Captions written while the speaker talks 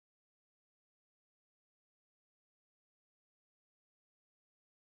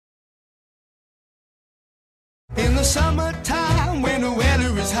the summertime, when the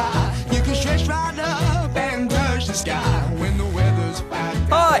weather is high, you can stretch right up and touch the sky when the weather's fine.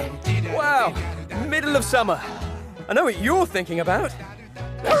 Hi! Wow, middle of summer. I know what you're thinking about.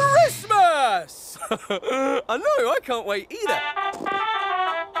 Christmas! I know, I can't wait either.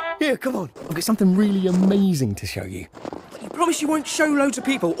 Here, come on. I've got something really amazing to show you. But you promise you won't show loads of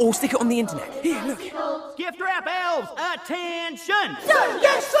people or stick it on the internet? Here, look. Gift wrap elves, attention! Sir,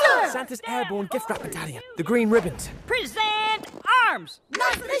 yes, sir! Santa's Airborne Gift Wrap Battalion. The green ribbons. Present arms!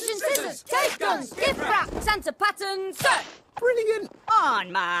 Knife, mission, scissors, tape guns, gift wrap, Santa pattern, sir! Brilliant.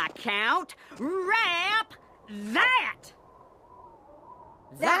 On my count, wrap that!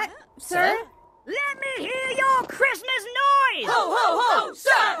 That, sir? Let me hear your Christmas noise! Ho, ho, ho,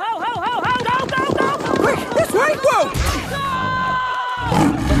 sir! Ho, ho, ho, ho, go, go, go! Quick, this way! Whoa!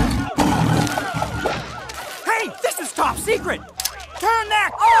 Hey, this is top secret! Turn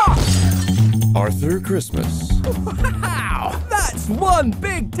that off! Arthur Christmas. Wow! That's one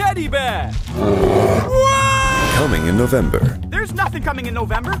big teddy bear! Whoa! Coming in November. There's nothing coming in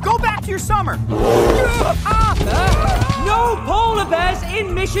November. Go back to your summer. Arthur! No polar bears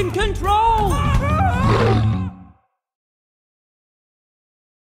in mission control!